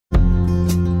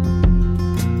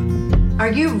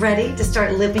Are you ready to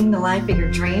start living the life of your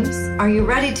dreams? Are you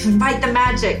ready to invite the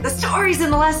magic, the stories,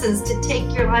 and the lessons to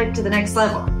take your life to the next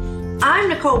level? I'm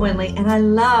Nicole Winley, and I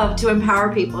love to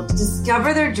empower people to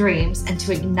discover their dreams and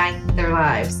to ignite their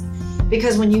lives.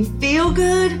 Because when you feel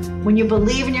good, when you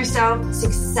believe in yourself,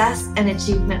 success and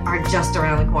achievement are just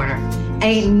around the corner.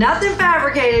 Ain't nothing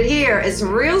fabricated here. It's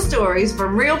real stories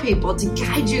from real people to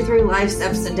guide you through life's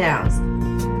ups and downs.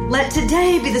 Let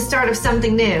today be the start of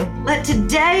something new. Let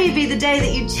today be the day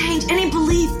that you change any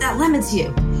belief that limits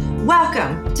you.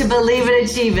 Welcome to Believe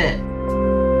It, Achieve It.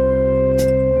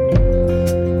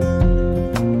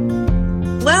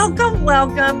 Welcome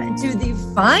to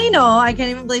the final, I can't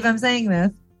even believe I'm saying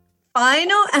this,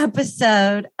 final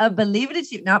episode of Believe It,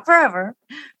 Achieve It, not forever,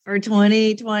 for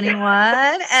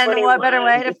 2021. And what better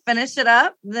way to finish it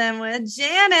up than with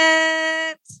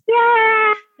Janet?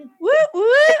 Yeah. Woo, woo.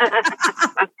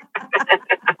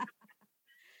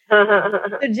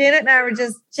 So Janet and I were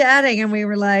just chatting and we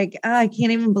were like, oh, I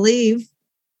can't even believe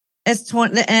it's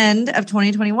the end of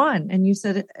 2021. And you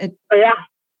said it. Oh, yeah.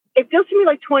 It feels to me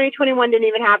like 2021 didn't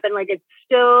even happen. Like I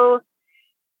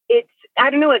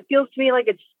don't know. It feels to me like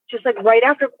it's just like right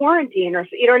after quarantine or,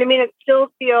 you know what I mean? It still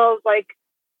feels like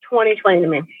 2020 to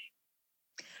me.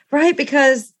 Right.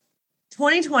 Because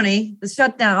 2020, the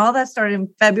shutdown, all that started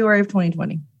in February of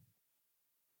 2020.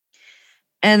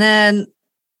 And then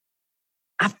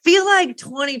I feel like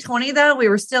 2020, though, we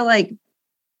were still like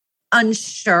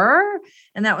unsure.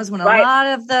 And that was when a lot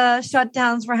of the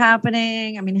shutdowns were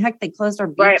happening. I mean, heck, they closed our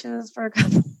beaches for a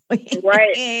couple of weeks.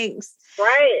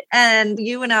 Right. And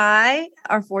you and I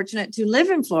are fortunate to live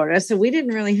in Florida. So we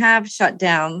didn't really have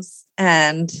shutdowns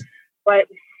and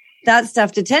that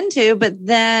stuff to tend to. But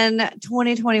then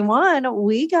 2021,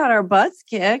 we got our butts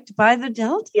kicked by the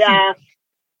Delta. Yeah.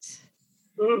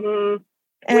 Mm-hmm.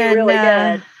 We really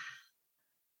did.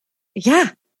 Yeah,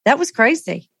 that was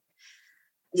crazy.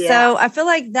 Yeah. So I feel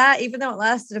like that, even though it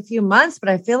lasted a few months, but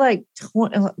I feel like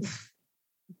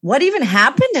what even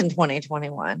happened in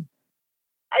 2021?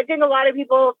 I think a lot of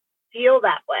people feel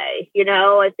that way. You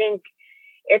know, I think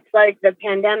it's like the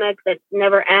pandemic that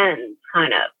never ends,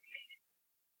 kind of.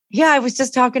 Yeah, I was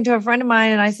just talking to a friend of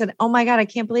mine and I said, oh my God, I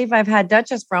can't believe I've had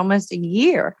Duchess for almost a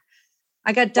year.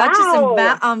 I got Duchess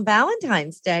on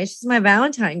Valentine's Day. She's my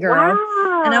Valentine girl.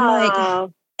 Wow. And I'm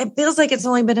like, it feels like it's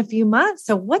only been a few months.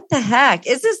 So what the heck?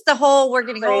 Is this the whole we're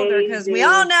getting older? Because we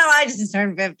all know I just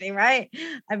turned 50, right?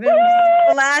 I've been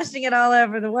flashing it all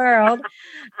over the world.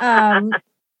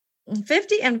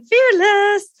 50 and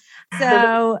fearless.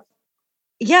 So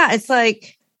yeah, it's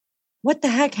like, what the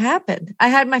heck happened? I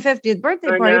had my 50th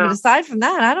birthday party, but aside from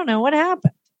that, I don't know what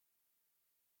happened.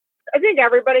 I think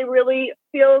everybody really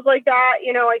feels like that.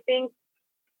 You know, I think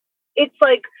it's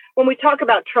like when we talk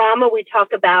about trauma, we talk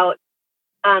about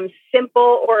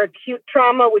simple or acute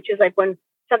trauma, which is like when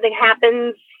something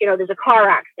happens, you know, there's a car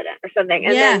accident or something.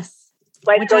 And then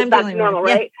life goes back to normal,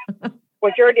 right? Yeah.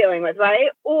 What you're dealing with, right?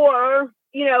 Or,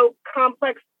 you know,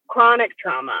 complex chronic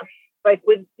trauma, like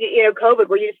with, you know, COVID,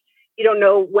 where you don't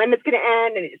know when it's going to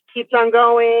end and it just keeps on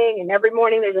going. And every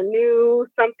morning there's a new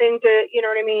something to, you know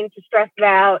what I mean, to stress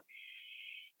about.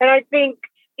 And I think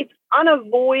it's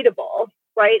unavoidable,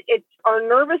 right? It's our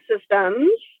nervous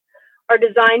systems are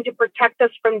designed to protect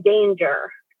us from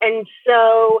danger. And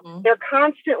so they're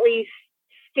constantly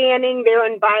scanning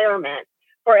their environment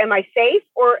for, am I safe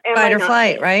or am I not? Fight or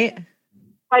flight, safe? Right?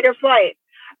 Fight or flight.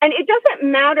 And it doesn't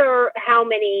matter how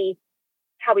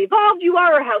evolved you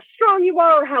are or how strong you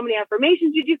are or how many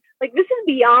affirmations you do. Like, this is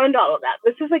beyond all of that.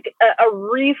 This is like a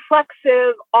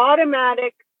reflexive,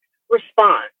 automatic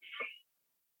response,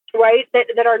 right?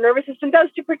 That our nervous system does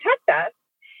to protect us.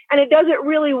 And it does it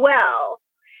really well.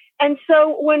 And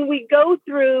so when we go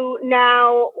through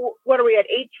now, what are we at,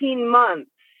 18 months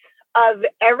of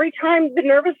every time the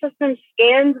nervous system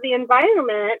scans the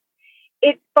environment,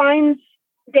 it finds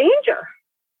danger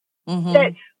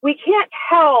that we can't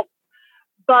help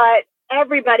but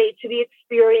everybody to be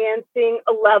experiencing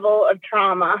a level of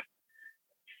trauma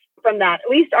from that. At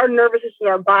least our nervous system,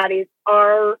 our bodies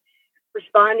are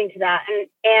responding to that.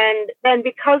 And then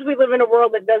because we live in a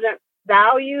world that doesn't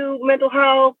value mental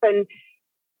health and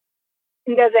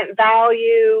doesn't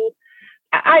value,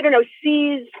 I don't know,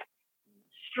 sees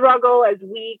struggle as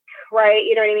weak, right?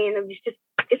 You know what I mean?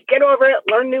 Just get over it,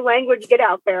 learn new language, get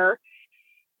out there.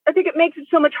 I think it makes it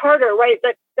so much harder, right?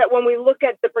 That when we look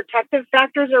at the protective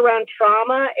factors around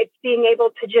trauma, it's being able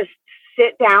to just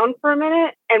sit down for a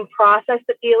minute and process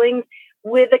the feelings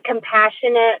with a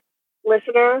compassionate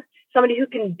listener, somebody who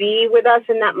can be with us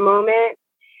in that moment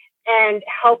and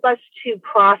help us to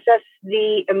process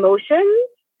the emotions.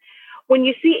 When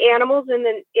you see animals in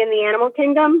the animal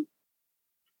kingdom,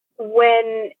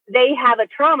 when they have a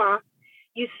trauma,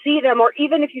 you see them, or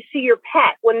even if you see your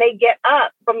pet, when they get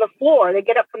up from the floor, they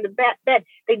get up from the bed,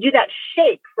 they do that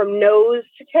shake from nose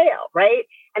to tail, right?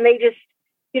 And they just,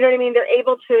 you know what I mean? They're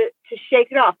able to shake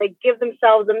it off. They give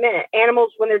themselves a minute.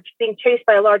 Animals, when they're being chased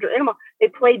by a larger animal, they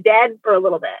play dead for a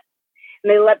little bit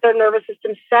and they let their nervous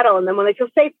system settle. And then when they feel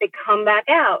safe, they come back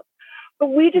out. But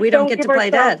we don't get to play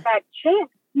dead. That chance.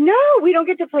 No, we don't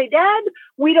get to play dead.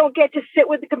 We don't get to sit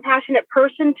with a compassionate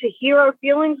person to hear our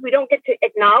feelings. We don't get to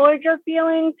acknowledge our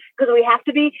feelings because we have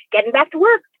to be getting back to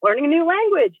work, learning a new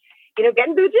language, you know,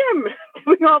 getting to the gym,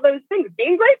 doing all those things,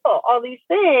 being grateful, all these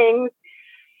things.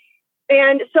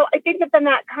 And so I think that then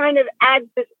that kind of adds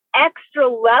this extra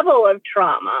level of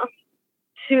trauma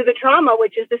to the trauma,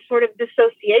 which is this sort of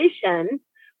dissociation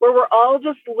where we're all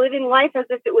just living life as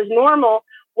if it was normal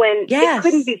when it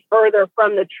couldn't be further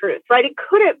from the truth, right? It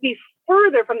couldn't be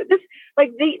further from this.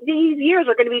 Like these years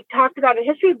are going to be talked about in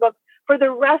history books for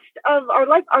the rest of our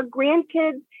life. Our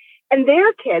grandkids and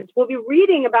their kids will be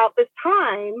reading about this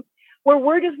time where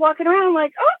we're just walking around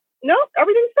like, oh, no,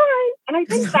 everything's fine. And I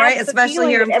think that's right, especially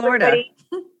here in Florida.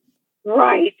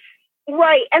 Right.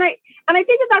 And I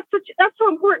think that's so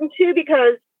important too,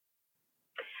 because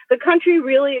the country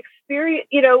really experienced,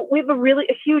 you know, we have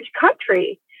a huge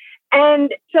country.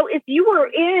 And so if you were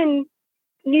in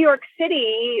New York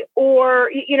City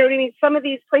or, you know what I mean, some of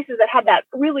these places that had that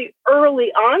really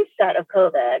early onset of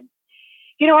COVID,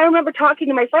 you know, I remember talking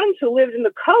to my friends who lived in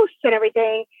the coast and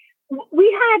everything.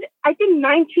 We had, I think,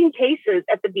 19 cases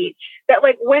at the beach that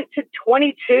like went to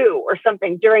 22 or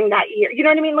something during that year. You know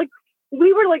what I mean? Like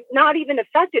we were like not even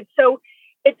affected. So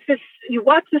it's this, you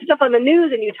watch this stuff on the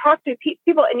news and you talk to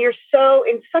people and you're so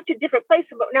in such a different place.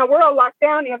 But now we're all locked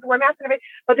down. You have to wear masks and everything,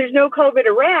 but there's no COVID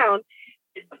around.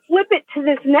 Flip it to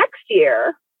this next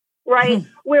year, right?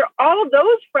 Where all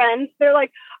those friends, they're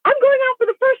like, I'm going out for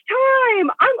the first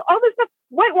time. I'm all this stuff.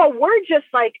 Right. Well, we're just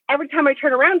like, every time I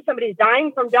turn around, somebody's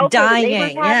dying from Delta.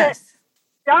 Dying, yes.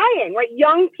 Dying, right?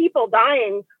 Young people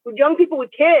dying, young people with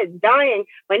kids dying.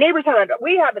 My neighbors have it.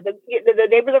 We have it. The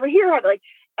neighbors over here have it. Like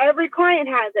every client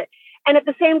has it. And at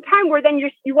the same time, where then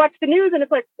you watch the news and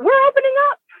it's like, we're opening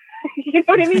up. You know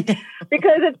what I mean?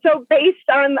 Because it's so based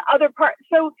on the other part.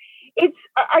 So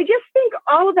I just think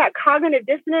all of that cognitive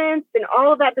dissonance and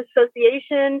all of that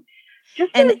dissociation,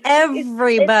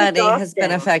 everybody has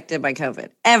been affected by COVID.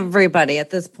 Everybody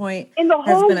at this point in the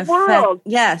whole world.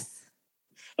 Yes.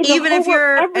 Even if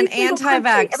you're an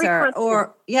anti-vaxxer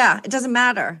or it doesn't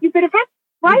matter. You've been affected.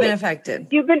 Right. You've been affected.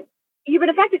 You've been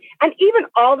affected. And even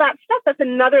all that stuff, that's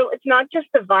another, it's not just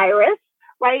the virus,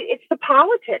 right? It's the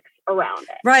politics around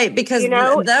it. Right. Because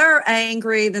they're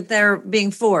angry that they're being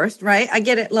forced, right? I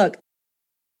get it. Look,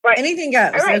 anything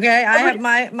goes. Right. Okay. I have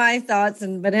my thoughts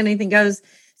but anything goes.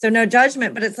 So no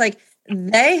judgment, but it's like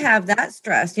they have that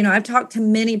stress. You know, I've talked to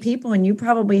many people and you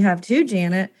probably have too,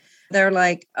 Janet. They're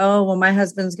like, oh, well, my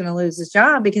husband's going to lose his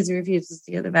job because he refuses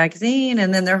to get the vaccine.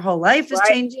 And then their whole life is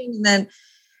changing. And then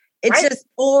it's just,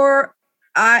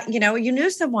 you knew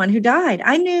someone who died.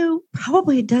 I knew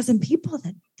probably a dozen people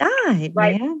that died,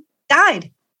 man.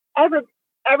 Died.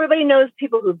 Everybody knows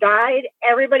people who died.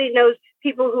 Everybody knows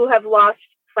people who have lost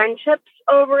friendships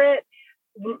over it,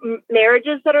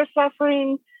 marriages that are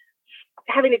suffering,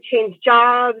 having to change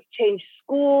jobs, change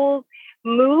schools,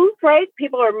 move, right?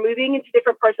 People are moving into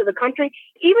different parts of the country.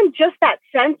 Even just that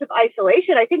sense of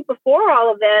isolation. I think before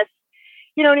all of this,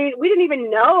 you know, we didn't even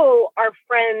know our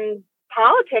friends'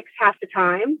 politics half the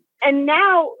time. And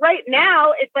now, right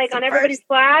now, it's like on everybody's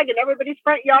flag and everybody's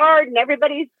front yard and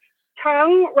everybody's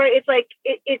tongue, right? It's like,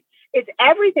 it's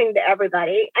everything to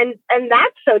everybody. And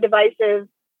that's so divisive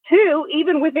too,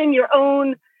 even within your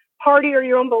own party or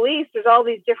your own beliefs. There's all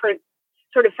these different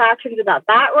sort of factions about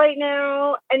that right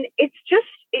now. And it's just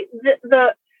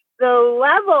the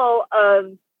level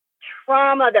of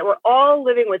trauma that we're all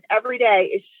living with every day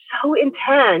is so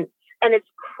intense. And it's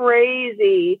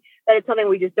crazy that it's something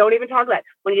we just don't even talk about.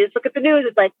 When you just look at the news,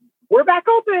 it's like, we're back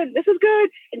open. This is good.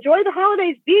 Enjoy the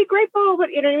holidays. Be grateful.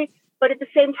 But you know what I mean? But at the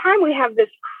same time, we have this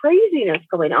craziness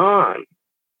going on.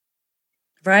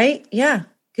 Right? Yeah.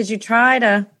 Because you try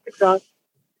to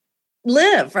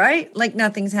live, right? Like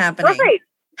nothing's happening.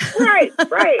 Right.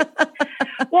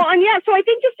 Well, and so I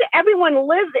think just to everyone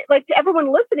to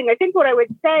everyone listening, I think what I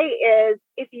would say is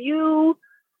if you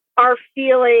are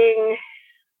feeling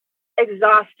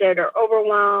exhausted or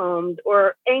overwhelmed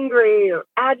or angry or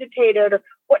agitated or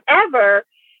whatever,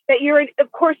 that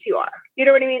of course you are. You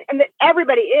know what I mean? And that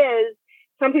everybody is.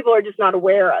 Some people are just not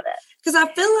aware of it. Because I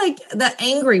feel like the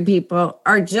angry people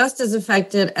are just as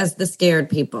affected as the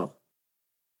scared people.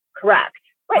 Correct.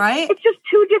 Right? It's just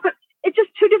two different. it's just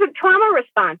two different trauma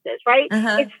responses, right?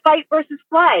 It's fight versus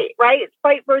flight, right? It's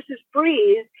fight versus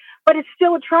freeze, but it's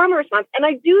still a trauma response. And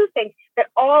I do think that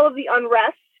all of the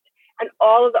unrest and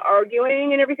all of the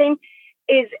arguing and everything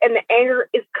and the anger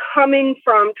is coming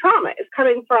from trauma, is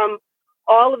coming from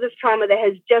all of this trauma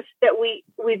that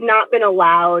we've not been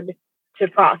allowed to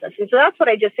process. And so that's what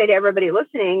I just say to everybody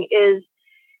listening is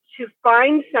to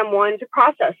find someone to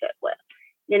process it with.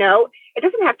 It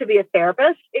doesn't have to be a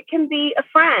therapist. It can be a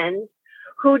friend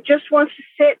who just wants to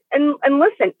sit and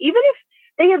listen. Even if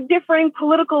they have differing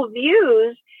political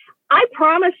views, I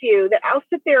promise you that I'll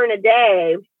sit there in a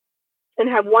day and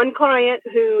have one client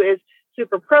who is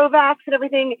super pro-vax and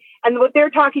everything. And what they're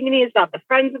talking to me is about the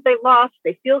friends that they've lost.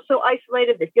 They feel so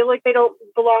isolated. They feel like they don't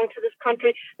belong to this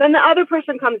country. Then the other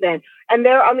person comes in and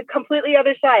they're on the completely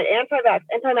other side, anti-vax,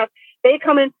 anti-mask. They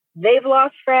come in, they've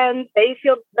lost friends. They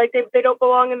feel like they don't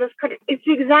belong in this country. It's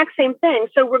the exact same thing.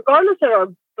 So regardless of our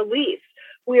beliefs,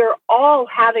 we are all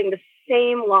having the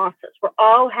same losses. We're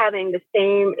all having the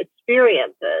same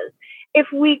experiences. If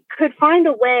we could find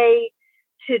a way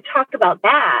to talk about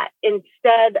that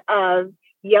instead of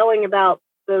yelling about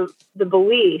the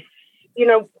beliefs,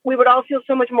 we would all feel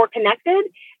so much more connected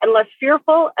and less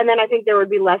fearful. And then I think there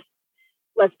would be less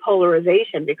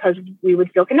polarization because we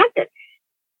would feel connected.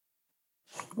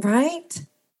 Right?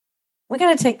 We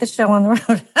got to take the show on the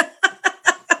road.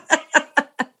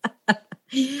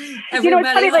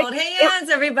 Everybody hold hands.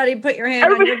 Everybody put your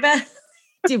hand on your belly.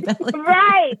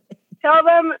 Right. Tell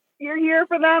them you're here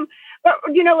for them. But,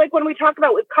 like when we talk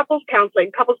about with couples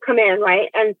counseling, couples come in, right?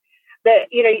 And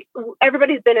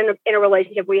everybody's been in a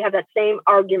relationship where you have that same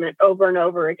argument over and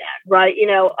over again, right?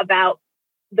 About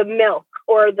the milk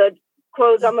or the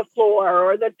clothes on the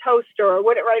floor or the toaster or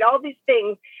what, right? All these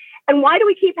things. And why do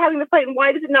we keep having the fight? And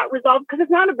why does it not resolve? Because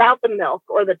it's not about the milk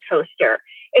or the toaster.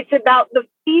 It's about the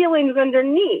feelings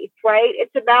underneath, right?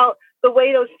 It's about the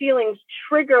way those feelings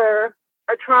trigger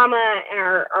our trauma and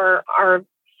our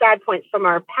sad points from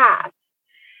our past.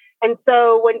 And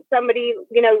so when somebody,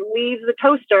 leaves the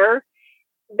toaster,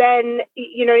 then,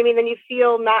 then you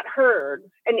feel not heard.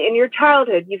 And in your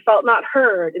childhood, you felt not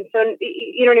heard. And so, So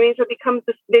it becomes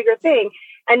this bigger thing.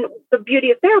 And the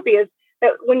beauty of therapy is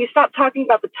that when you stop talking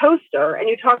about the toaster and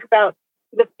you talk about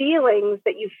the feelings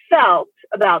that you felt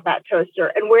about that toaster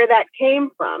and where that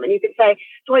came from, and you can say,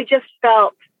 so I just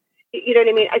felt,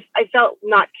 I felt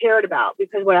not cared about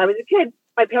because when I was a kid,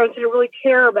 my parents didn't really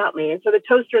care about me. And so the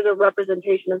toaster is a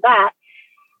representation of that.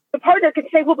 The partner can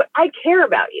say, well, but I care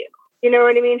about you. You know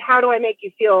what I mean? How do I make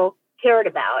you feel cared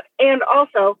about? And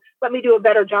also let me do a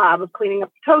better job of cleaning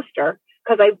up the toaster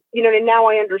because now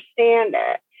I understand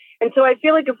it. And so I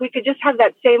feel like if we could just have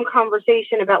that same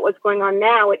conversation about what's going on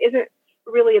now, it isn't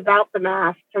really about the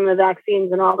masks and the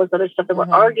vaccines and all this other stuff that we're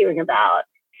arguing about.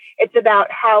 It's about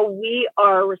how we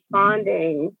are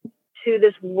responding to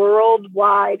this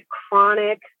worldwide,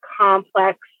 chronic,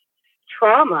 complex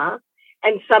trauma.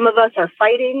 And some of us are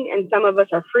fighting, and some of us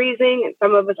are freezing, and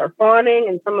some of us are fawning,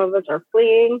 and some of us are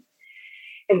fleeing,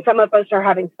 and some of us are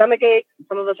having stomach aches, and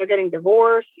some of us are getting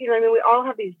divorced. We all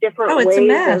have these different ways. It's a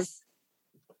mess.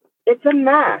 It's a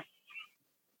mess.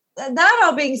 That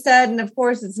all being said, and of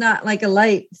course, it's not like a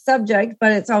light subject,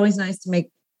 but it's always nice to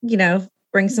make,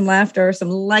 bring some laughter or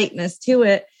some lightness to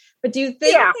it. But do you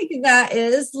think that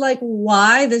is like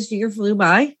why this year flew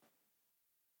by?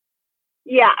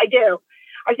 Yeah, I do.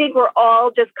 I think we're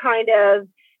all just kind of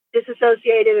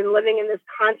disassociated and living in this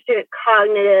constant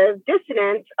cognitive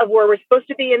dissonance of where we're supposed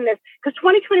to be in this, because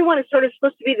 2021 is sort of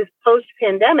supposed to be this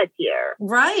post-pandemic year.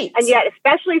 Right. And yet,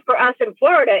 especially for us in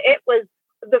Florida, it was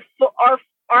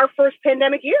our first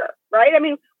pandemic year, right? I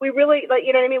mean, we really,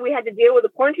 we had to deal with the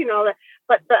quarantine and all that,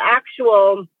 but the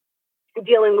actual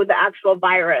dealing with the actual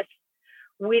virus,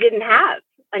 we didn't have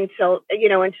until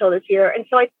this year. And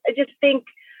so I just think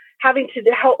having to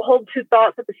hold two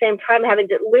thoughts at the same time, having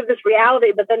to live this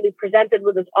reality, but then be presented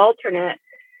with this alternate.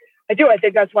 I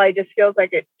think that's why it just feels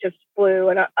like it just flew.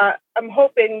 And I'm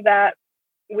hoping that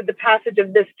with the passage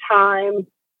of this time,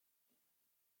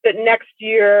 that next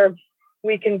year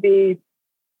we can be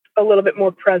a little bit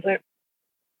more present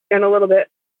and a little bit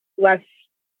less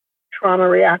trauma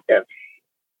reactive.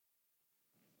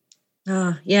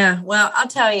 Yeah. Well, I'll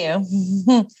tell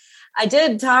you, I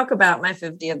did talk about my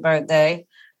 50th birthday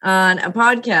on a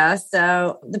podcast.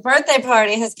 So the birthday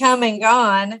party has come and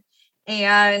gone.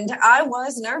 And I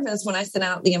was nervous when I sent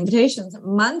out the invitations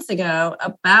months ago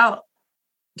about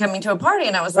coming to a party.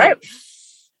 And I was like,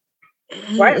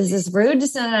 is this rude to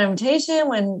send an invitation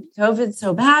when COVID's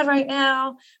so bad right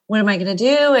now? What am I going to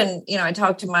do? And, I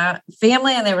talked to my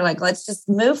family and they were like, let's just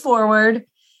move forward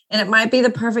And it might be the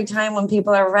perfect time when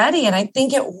people are ready. And I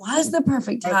think it was the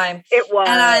perfect time. It was.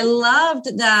 And I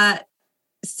loved that.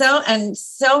 So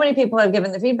many people have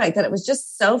given the feedback that it was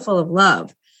just so full of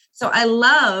love. So I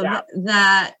love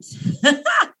that,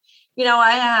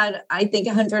 I had, I think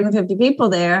 150 people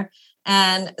there,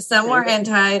 and some were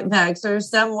anti-vaxxers,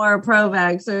 some were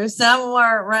pro-vaxxers, some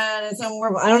were red, and some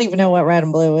were, I don't even know what red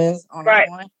and blue is. Right.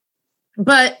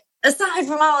 But aside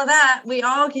from all of that, we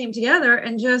all came together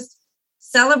and just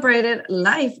celebrated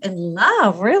life and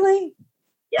love, really.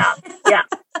 Yeah.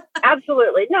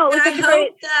 Absolutely. No, it was a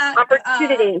great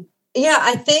opportunity.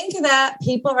 I think that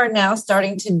people are now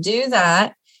starting to do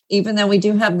that, even though we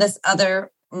do have this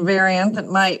other variant that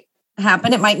might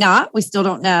happen. It might not. We still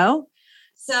don't know.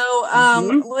 So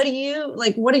what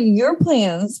are your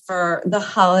plans for the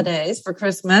holidays, for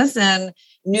Christmas and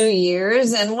New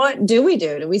Year's? And what do we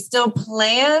do? Do we still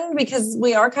plan? Because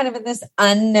we are kind of in this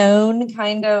unknown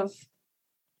kind of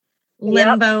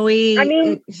limbo-y. I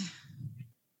mean,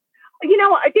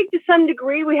 I think to some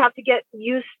degree we have to get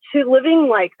used to living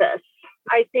like this.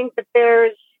 I think that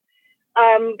there's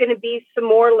going to be some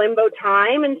more limbo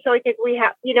time. And so I think we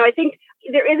have, I think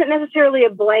there isn't necessarily a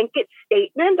blanket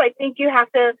statement. I think you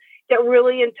have to get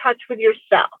really in touch with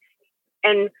yourself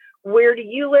and where do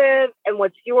you live and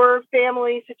what's your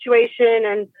family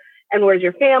situation and where's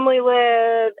your family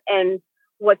live and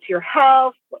what's your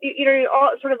health,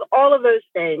 all of those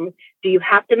things. Do you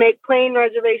have to make plane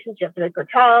reservations? Do you have to make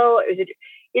hotel? Is it,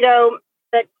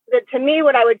 that to me,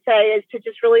 what I would say is to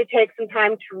just really take some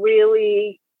time to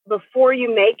really, before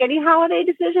you make any holiday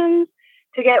decisions,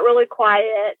 to get really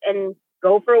quiet and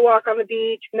go for a walk on the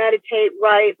beach, meditate,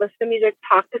 write, listen to music,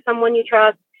 talk to someone you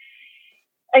trust,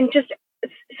 and just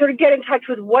sort of get in touch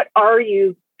with what are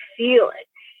you feeling.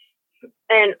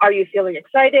 And are you feeling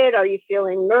excited? Are you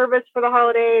feeling nervous for the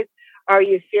holidays? Are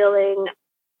you feeling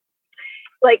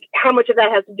like how much of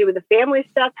that has to do with the family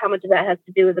stuff? How much of that has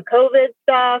to do with the COVID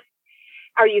stuff?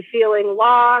 Are you feeling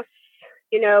loss,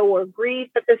 or grief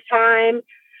at this time?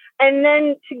 And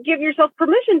then to give yourself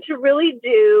permission to really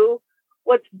do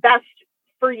what's best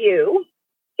for you.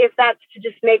 If that's to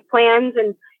just make plans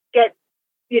and get,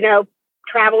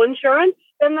 travel insurance,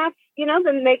 then that's,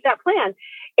 then make that plan.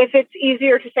 If it's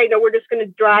easier to say, no, we're just going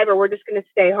to drive or we're just going to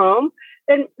stay home,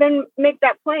 then make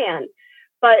that plan.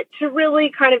 But to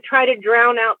really kind of try to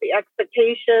drown out the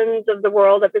expectations of the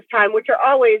world at this time, which are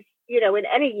always, in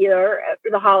any year,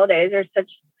 the holidays are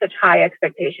such high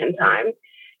expectation time.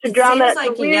 To drown that,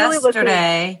 like really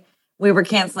yesterday, we were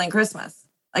canceling Christmas.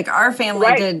 Like our family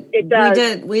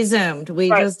did. We Zoomed. We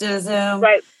just did a Zoom.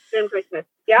 Right. Zoom Christmas.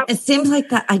 Yeah. It seems like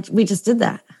that. We just did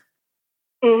that.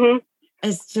 Mm-hmm.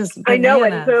 It's just bananas.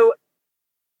 I know.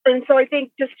 And so I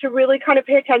think just to really kind of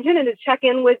pay attention and to check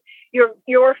in with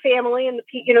your family and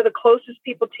the closest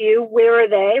people to you. Where are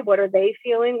they? What are they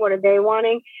feeling? What are they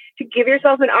wanting? To give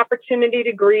yourself an opportunity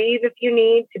to grieve if you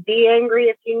need, to be angry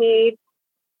if you need,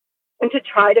 and to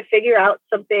try to figure out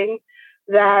something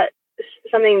that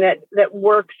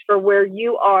works for where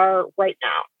you are right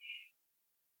now.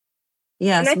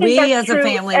 Yes, we as a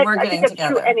family, we're getting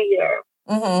together. True any year.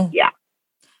 Mm-hmm. Yeah.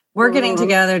 We're getting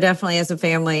together definitely as a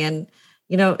family. And,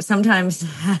 sometimes,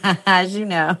 as you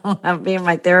know, I've been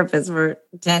my therapist for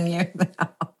 10 years now.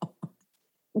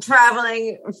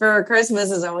 Traveling for Christmas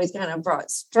has always kind of brought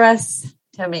stress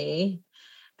to me.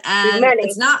 And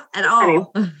it's not at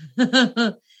all.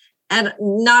 And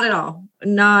not at all.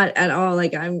 Not at all.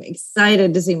 Like, I'm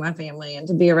excited to see my family and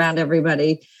to be around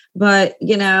everybody. But,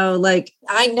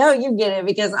 I know you get it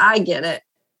because I get it.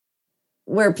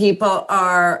 Where people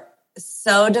are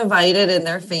so divided in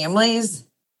their families.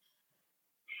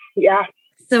 Yeah.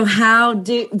 So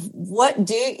what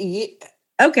do you,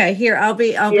 okay, here, I'll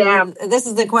be, this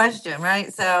is the question,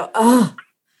 right? So,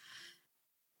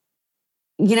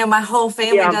 my whole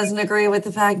family doesn't agree with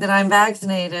the fact that I'm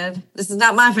vaccinated. This is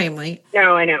not my family.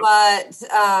 No, I know. But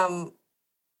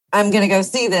I'm going to go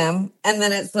see them. And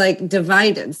then it's like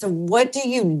divided. So what do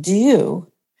you do?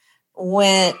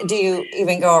 Do you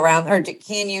even go around, or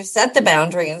can you set the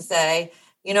boundary and say,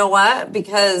 you know what,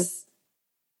 because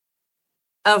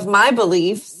of my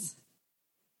beliefs,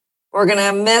 we're going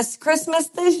to miss Christmas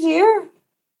this year?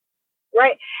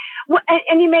 Right. Well,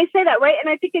 and you may say that, right? And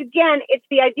I think, again, it's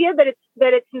the idea that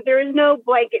there is no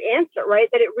blanket answer, right?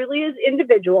 That it really is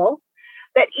individual,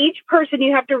 that each person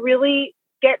you have to really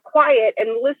get quiet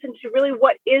and listen to really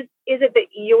what is it that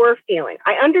you're feeling.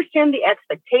 I understand the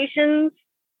expectations,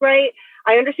 right?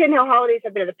 I understand how holidays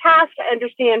have been in the past. I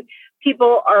understand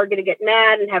people are going to get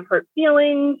mad and have hurt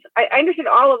feelings. I understand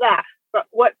all of that. But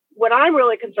what I'm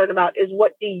really concerned about is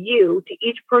what do you, to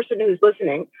each person who's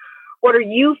listening, what are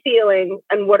you feeling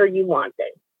and what are you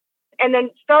wanting? and then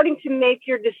starting to make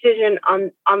your decision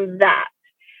on that.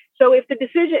 So if the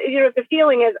decision, if the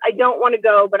feeling is, I don't want to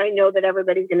go, but I know that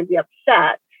everybody's going to be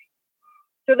upset.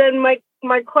 So then my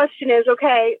question is,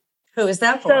 okay, who is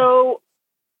that for? So,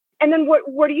 and then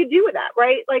what do you do with that,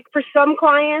 right? Like for some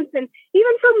clients, and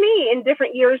even for me in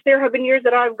different years, there have been years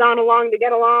that I've gone along to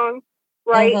get along,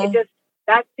 right?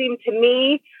 That seemed to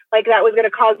me like that was going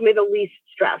to cause me the least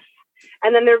stress.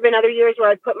 And then there have been other years where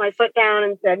I put my foot down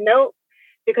and said, nope,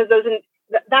 because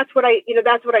that's what I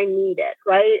needed.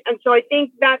 Right. And so I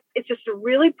think that it's just a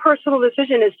really personal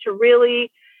decision, is to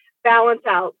really balance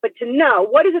out, but to know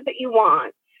what is it that you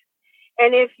want.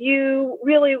 And if you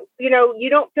really, you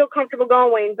don't feel comfortable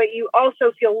going, but you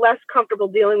also feel less comfortable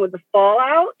dealing with the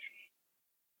fallout,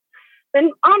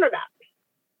 then honor that.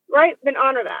 Right. Then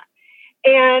honor that.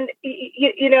 And,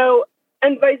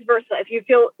 and vice versa. If you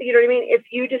feel, if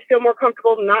you just feel more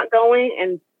comfortable not going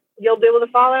and you'll deal with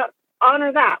the fallout,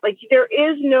 honor that. Like there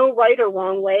is no right or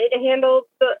wrong way to handle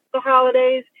the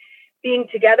holidays. Being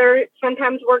together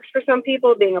sometimes works for some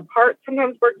people. Being apart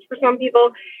sometimes works for some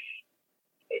people.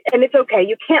 And it's okay.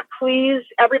 You can't please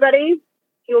everybody.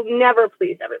 You'll never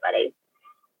please everybody.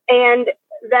 And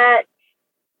that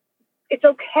it's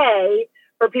okay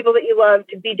for people that you love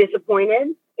to be disappointed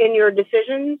in your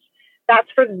decisions. That's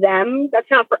for them. That's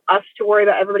not for us to worry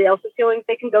about everybody else's feelings.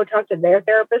 They can go talk to their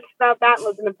therapist about that and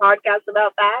listen to podcasts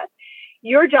about that.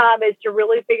 Your job is to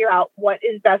really figure out what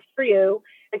is best for you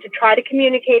and to try to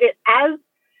communicate it as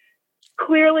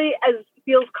clearly as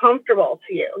feels comfortable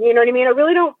to you. You know what I mean? I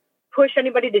really don't push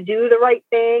anybody to do the right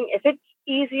thing. If it's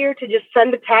easier to just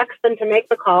send a text than to make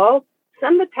the call,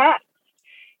 send the text.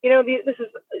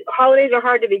 Holidays are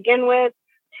hard to begin with.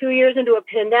 2 years into a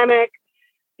pandemic.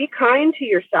 Be kind to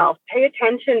yourself. Pay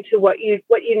attention to what you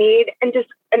need,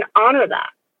 and honor that.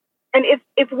 And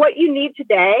if what you need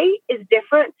today is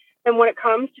different than when it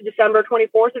comes to December 24th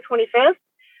or 25th,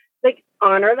 like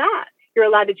honor that. You're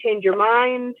allowed to change your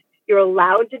mind. You're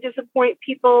allowed to disappoint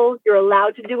people. You're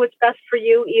allowed to do what's best for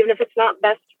you, even if it's not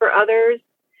best for others.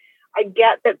 I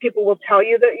get that people will tell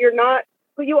you that you're not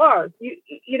who you are.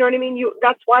 You know what I mean?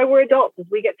 That's why we're adults, is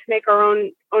we get to make our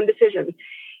own decisions.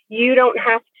 You don't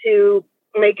have to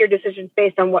make your decisions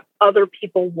based on what other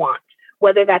people want,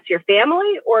 whether that's your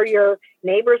family or your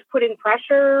neighbors putting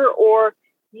pressure, or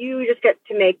you just get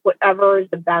to make whatever is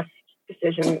the best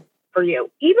decision for you,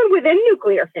 even within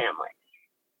nuclear families.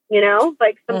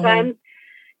 Like sometimes,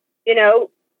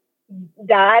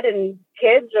 dad and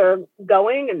kids are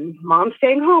going and mom's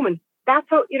staying home, and that's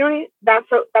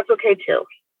okay too.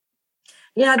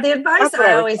 Yeah. The advice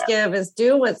I always give is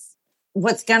do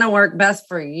what's going to work best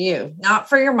for you, not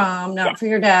for your mom, not for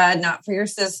your dad, not for your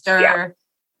sister,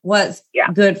 what's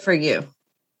good for you.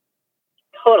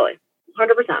 Totally.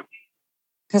 100%.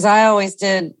 Because I always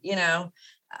did,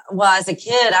 as a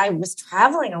kid, I was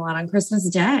traveling a lot on Christmas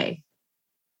Day.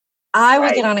 I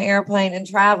would get on an airplane and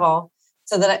travel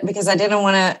because I didn't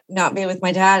want to not be with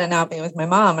my dad and not be with my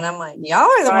mom. And I'm like, y'all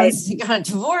are the ones who got a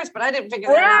divorce, but I didn't figure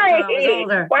that out until I was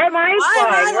older. Why am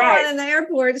I the one in the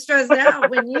airport stressed out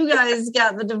when you guys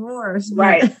got the divorce?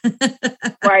 Right.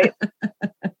 Right.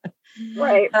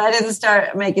 Right. But I didn't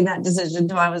start making that decision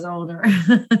until I was older.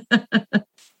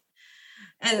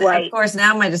 And of course,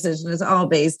 now my decision is all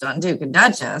based on Duke and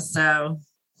Duchess. So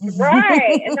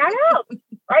right. And that helps.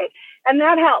 Right. And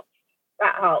that helps.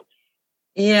 That helps.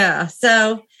 Yeah.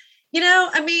 So, we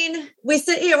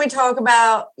sit here and we talk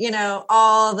about,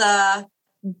 all the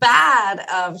bad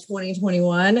of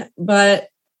 2021, but it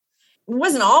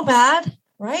wasn't all bad,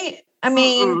 right? I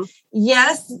mean,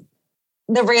 yes,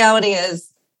 the reality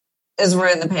is we're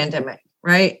in the pandemic,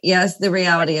 right? Yes, the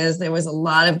reality is there was a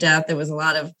lot of death. There was a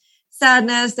lot of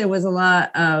sadness. There was a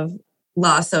lot of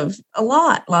loss of a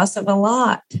lot.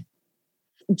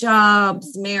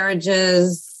 Jobs,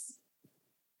 marriages,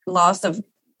 loss of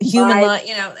human life,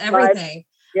 everything.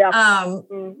 Yeah.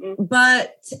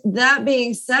 But that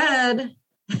being said,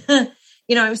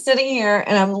 I'm sitting here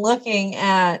and I'm looking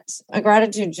at a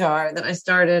gratitude jar that I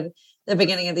started the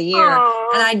beginning of the year.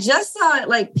 Aww. And I just saw it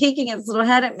like peeking its little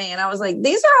head at me. And I was like,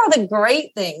 these are all the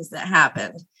great things that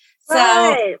happened. So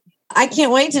I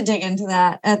can't wait to dig into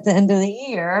that at the end of the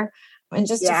year. In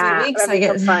just a few weeks, I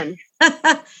get fun.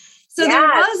 So there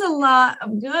was a lot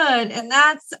of good. And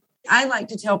that's, I like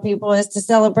to tell people, is to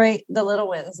celebrate the little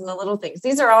wins and the little things.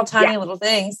 These are all tiny little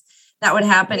things that would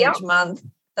happen each month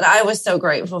that I was so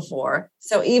grateful for.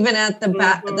 So even at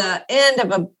the end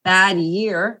of a bad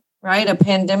year, right, a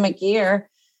pandemic year,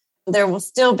 there will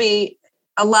still be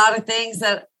a lot of things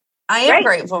that I am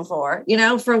grateful for.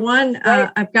 For one,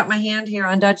 I've got my hand here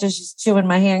on Duchess. She's chewing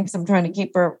my hand because I'm trying to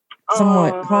keep her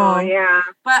somewhat calm. Yeah.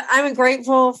 But I'm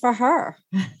grateful for her.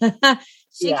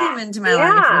 She came into my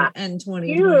life in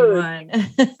 2021.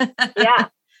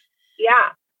 Yeah.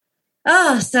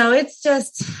 Oh, so it's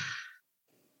just,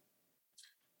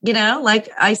 like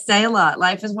I say a lot,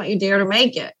 life is what you dare to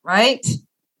make it, right?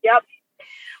 Yep.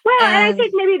 Well, and I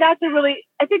think maybe that's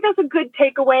a good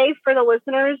takeaway for the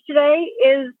listeners today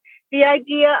is the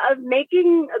idea of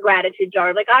making a gratitude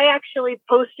jar. Like I actually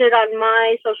posted on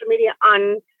my social media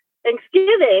on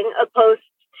Thanksgiving a post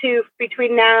to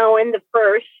between now and the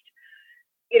 1st,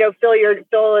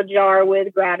 fill a jar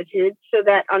with gratitude so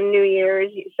that on New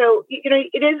Year's, so,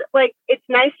 it is like, it's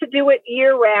nice to do it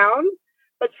year round,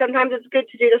 but sometimes it's good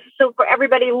to do this. So for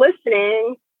everybody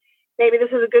listening, maybe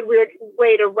this is a good weird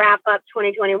way to wrap up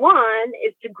 2021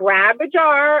 is to grab a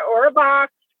jar or a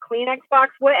box, Kleenex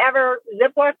box, whatever,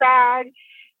 Ziploc bag,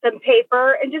 some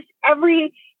paper, and just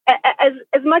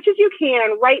as much as you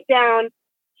can, write down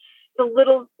the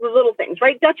little things,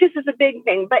 right? Duchess is a big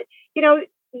thing, but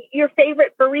your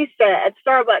favorite barista at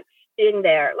Starbucks being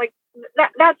there, like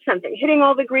that's something. Hitting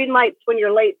all the green lights when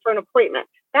you're late for an appointment,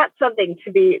 that's something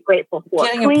to be grateful for.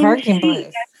 Getting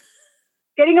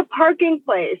a parking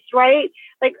place, right?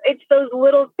 Like it's those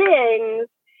little things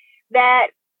that,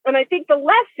 and I think the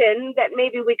lesson that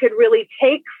maybe we could really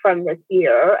take from this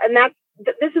year, and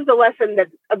this is the lesson that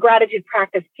a gratitude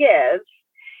practice gives,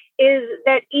 is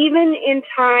that even in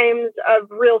times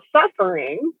of real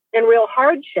suffering and real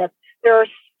hardship, there are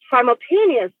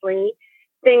simultaneously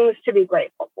things to be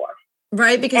grateful for.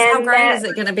 Right, because how great is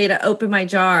it going to be to open my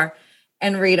jar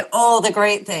and read all the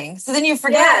great things? So then you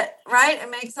forget, right?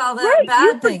 It makes all the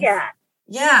bad things.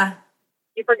 Yeah.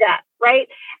 You forget, right?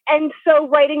 And so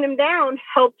writing them down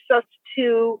helps us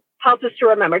to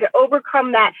remember, to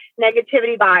overcome that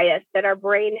negativity bias that our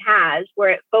brain has,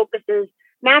 where it focuses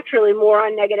naturally more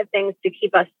on negative things to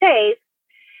keep us safe,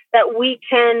 that we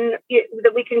can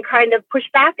kind of push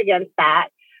back against that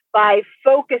by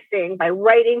focusing, by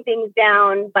writing things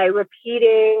down, by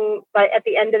repeating, at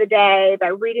the end of the day, by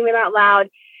reading them out loud,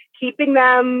 keeping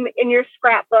them in your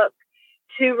scrapbook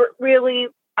to really,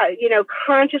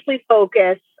 consciously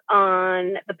focus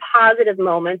on the positive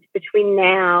moments between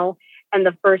now and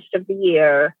the 1st of the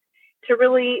year to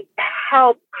really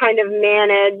help kind of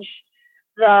manage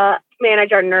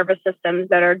our nervous systems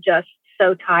that are just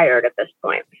so tired at this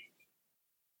point.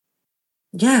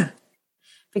 Yeah.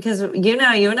 Because, you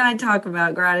and I talk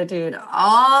about gratitude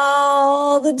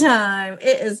all the time.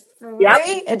 It is free. Yep.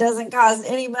 It doesn't cost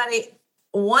anybody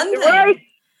one thing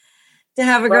to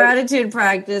have a gratitude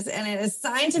practice. And it is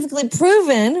scientifically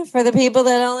proven for the people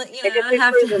that only,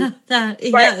 have to have that.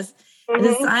 Right. Yes. Mm-hmm. It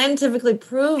is scientifically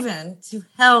proven to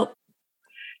help.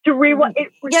 It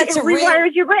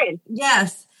rewires your brain.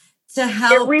 Yes. To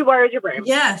help. It rewires your brain.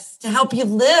 Yes. To help you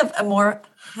live a more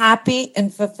happy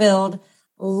and fulfilled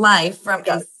life from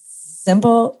a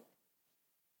simple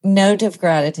note of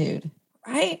gratitude,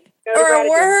 right? A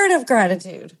word of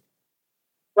gratitude.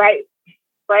 Right.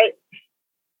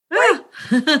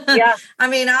 Yeah. I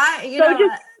mean,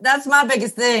 that's my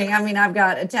biggest thing. I mean, I've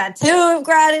got a tattoo of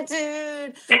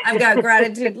gratitude. I've got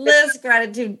gratitude lists,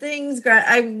 gratitude things.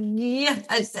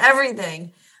 It's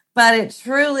everything. But it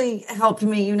truly helped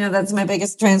me. That's my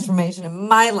biggest transformation in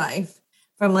my life.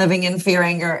 From living in fear,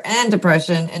 anger, and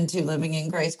depression into living in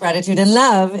grace, gratitude, and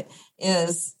love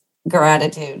is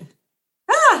gratitude.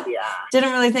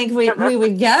 Didn't really think we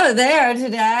would go there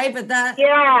today, but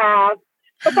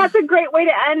but that's a great way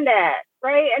to end it,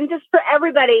 right? And just for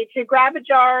everybody to grab a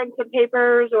jar and some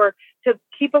papers, or to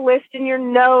keep a list in your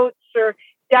notes, or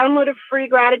download a free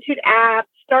gratitude app,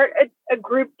 start a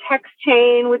group text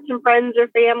chain with some friends or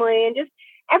family, and just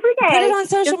every day. Put it on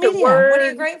social media. What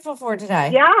are you grateful for today?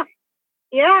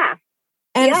 Yeah.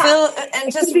 And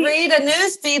just read a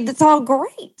news feed that's all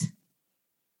great.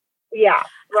 Yeah,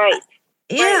 right.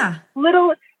 Yeah.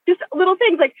 Right. Little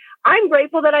things like, I'm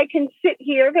grateful that I can sit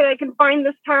here, that I can find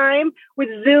this time with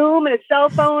Zoom and a cell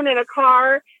phone and a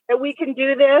car, that we can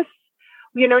do this,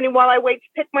 while I wait to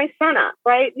pick my son up,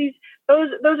 right?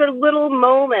 Those are little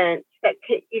moments that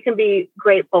you can be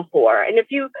grateful for. And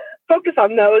if you focus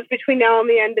on those between now and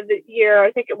the end of the year,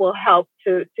 I think it will help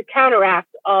to counteract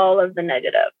all of the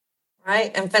negative.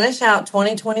 Right. And finish out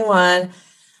 2021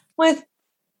 with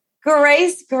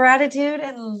grace, gratitude,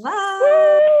 and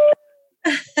love.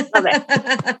 Love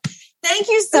it. Thank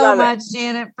you so much,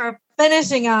 Janet, for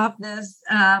finishing off this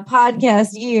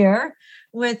podcast year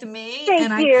with me. Thank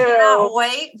you. I cannot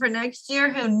wait for next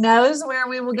year. Who knows where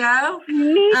we will go?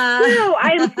 Me too.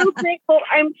 I am so grateful.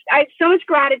 I have so much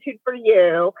gratitude for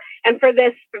you and for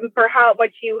this, for how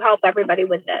much you help everybody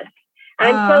with this.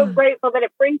 I'm so grateful that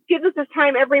it gives us this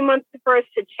time every month for us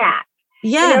to chat.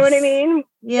 Yes. You know what I mean?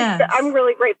 Yes. I'm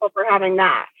really grateful for having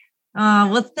that.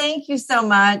 Well, thank you so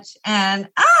much. And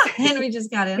Henry just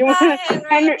got in. Hi,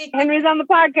 Henry. Henry's on the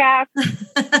podcast.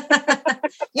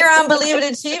 You're on Believe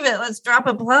It, Achieve It. Let's drop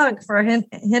a plug for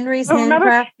Henry's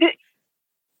Handcraft.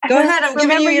 Go ahead. I'm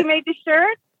giving you made the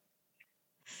shirt?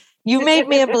 You made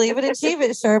me a Believe It, Achieve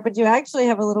It shirt, but you actually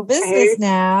have a little business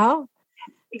now.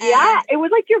 Yeah, it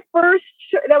was like your first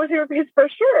shirt. That was his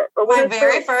first shirt. Or my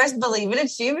very first Believe It,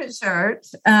 Achieve It shirt.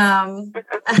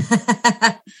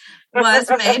 Was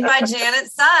made by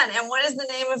Janet's son. And what is the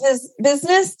name of his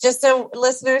business? Just so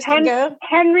listeners can go.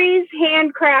 Henry's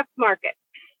Handcraft Market.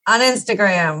 On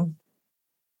Instagram.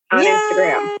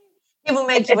 Instagram. People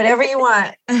make you whatever you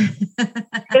want. I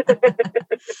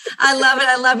love it.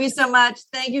 I love you so much.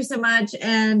 Thank you so much.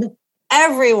 And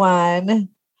everyone,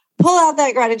 pull out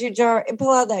that gratitude jar and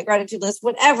pull out that gratitude list,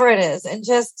 whatever it is, and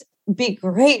just be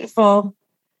grateful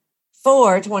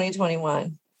for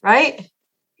 2021, right?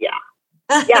 Yeah.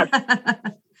 Yes.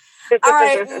 All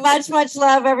right. Much, much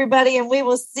love, everybody. And we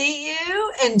will see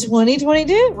you in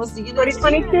 2022. We'll see you next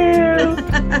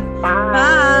 2022.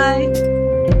 Bye.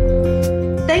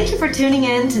 Thank you for tuning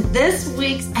in to this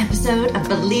week's episode of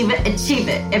Believe It, Achieve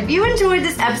It. If you enjoyed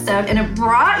this episode and it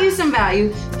brought you some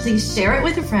value, please share it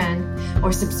with a friend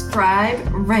or subscribe,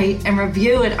 rate, and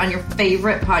review it on your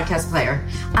favorite podcast player.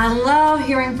 I love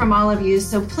hearing from all of you,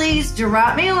 so please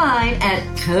drop me a line at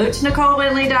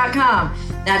CoachNicoleWindley.com.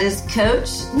 That is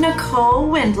Coach Nicole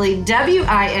Windley,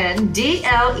 WINDLEY.com.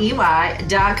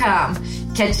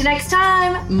 Catch you next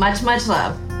time. Much, much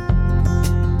love.